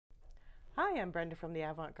Hi, I'm Brenda from the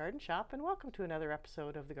Avant Garden Shop and welcome to another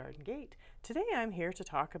episode of The Garden Gate. Today I'm here to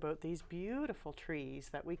talk about these beautiful trees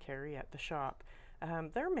that we carry at the shop.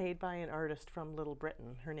 They're made by an artist from Little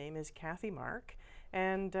Britain. Her name is Cathy Mark,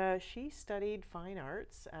 and she studied fine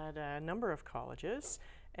arts at a number of colleges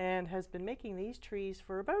and has been making these trees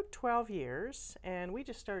for about 12 years, and we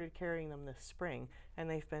just started carrying them this spring, and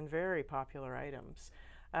they've been very popular items.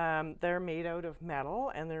 They're made out of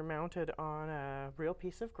metal and they're mounted on a real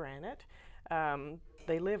piece of granite.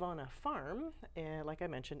 They live on a farm, like I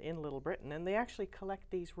mentioned, in Little Britain, and they actually collect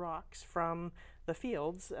these rocks from the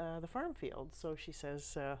fields, the farm fields. So she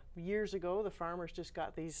says years ago the farmers just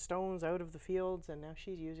got these stones out of the fields and now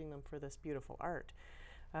she's using them for this beautiful art.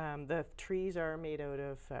 The trees are made out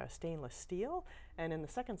of stainless steel, and in the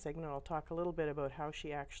second segment I'll talk a little bit about how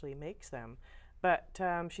she actually makes them. But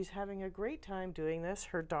she's having a great time doing this.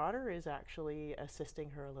 Her daughter is actually assisting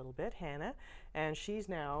her a little bit, Hannah, and she's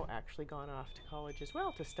now actually gone off to college as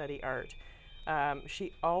well to study art.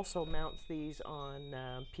 She also mounts these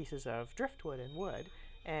on pieces of driftwood and wood,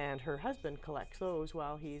 and her husband collects those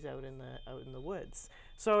while he's out in the woods.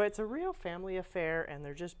 So it's a real family affair, and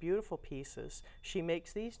they're just beautiful pieces. She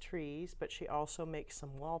makes these trees, but she also makes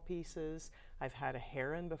some wall pieces. I've had a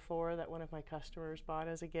heron before that one of my customers bought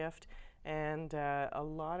as a gift, and a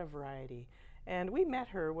lot of variety. And we met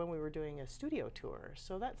her when we were doing a studio tour.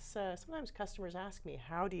 So that's sometimes customers ask me,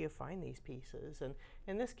 how do you find these pieces? And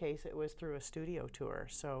in this case, it was through a studio tour.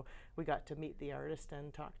 So we got to meet the artist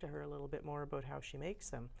and talk to her a little bit more about how she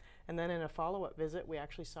makes them. And then in a follow-up visit, we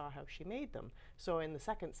actually saw how she made them. So in the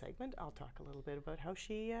second segment, I'll talk a little bit about how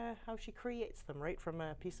she creates them right from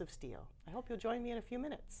a piece of steel. I hope you'll join me in a few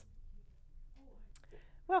minutes.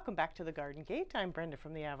 Welcome back to the Garden Gate. I'm Brenda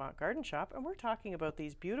from the Avant Garden Shop, and we're talking about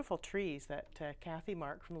these beautiful trees that Cathy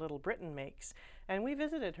Mark from Little Britain makes. And we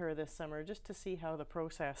visited her this summer just to see how the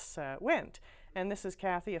process went. And this is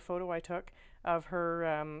Cathy, a photo I took of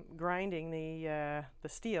her grinding the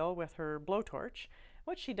steel with her blowtorch.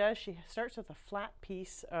 What she does, she starts with a flat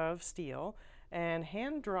piece of steel and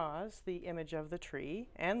hand draws the image of the tree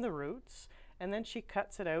and the roots, and then she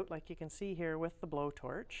cuts it out like you can see here with the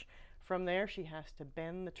blowtorch. From there, she has to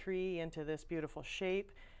bend the tree into this beautiful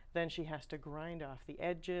shape. Then she has to grind off the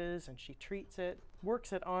edges, and she treats it,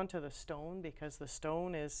 works it onto the stone because the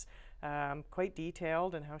stone is quite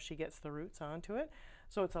detailed in how she gets the roots onto it.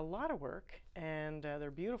 So it's a lot of work, and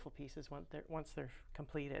they're beautiful pieces once they're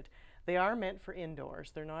completed. They are meant for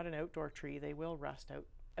indoors. They're not an outdoor tree. They will rust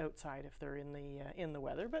outside if they're in the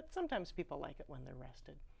weather, but sometimes people like it when they're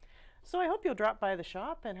rested. So I hope you'll drop by the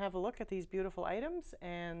shop and have a look at these beautiful items,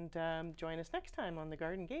 and join us next time on the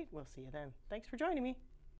Garden Gate. We'll see you then. Thanks for joining me.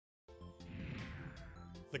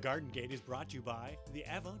 The Garden Gate is brought to you by the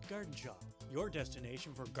Avant Garden Shop, your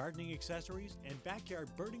destination for gardening accessories and backyard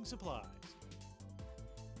birding supplies.